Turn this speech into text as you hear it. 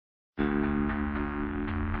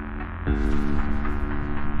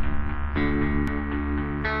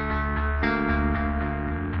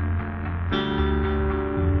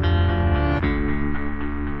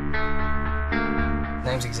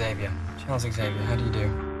Name's Xavier. Charles Xavier. How do you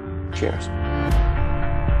do? Cheers.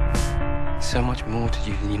 So much more to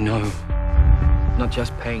you than you know. Not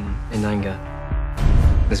just pain and anger.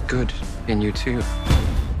 There's good in you, too.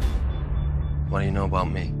 What do you know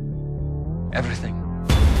about me? Everything.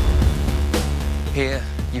 Here,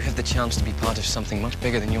 you have the chance to be part of something much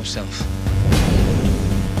bigger than yourself.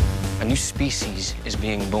 A new species is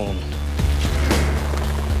being born.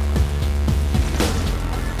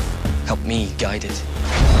 Help me guide it.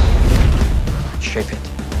 Shape it.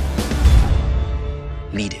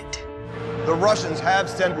 Lead it. The Russians have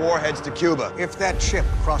sent warheads to Cuba. If that ship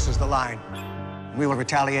crosses the line, we will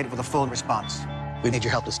retaliate with a full response. We need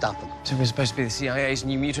your help to stop them. So we're supposed to be the CIA's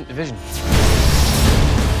new mutant division.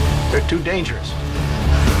 They're too dangerous.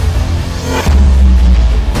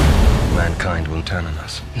 Mankind will turn on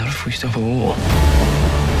us. Not if we stop a war.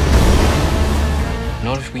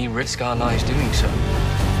 Not if we risk our lives doing so.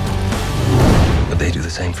 But they do the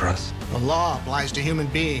same for us. The law applies to human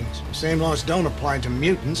beings. The same laws don't apply to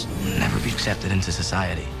mutants. We'll never be accepted into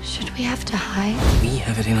society. Should we have to hide? We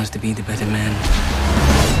have it in us to be the better man.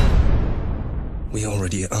 We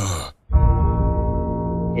already are.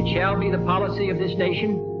 It shall be the policy of this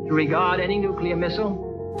nation to regard any nuclear missile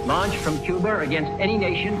launched from Cuba against any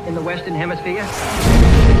nation in the Western Hemisphere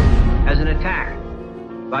as an attack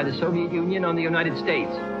by the Soviet Union on the United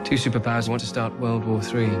States. Two superpowers want to start World War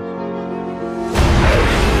III.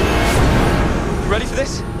 Ready for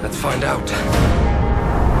this? Let's find out.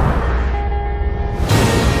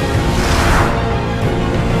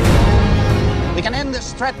 We can end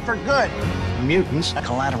this threat for good. Mutants are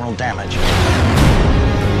collateral damage.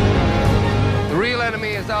 The real enemy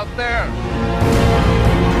is out there.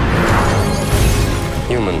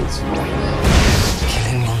 Humans.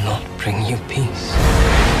 Killing will not bring you peace.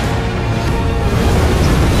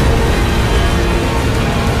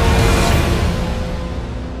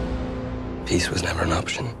 Peace was never an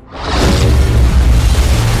option.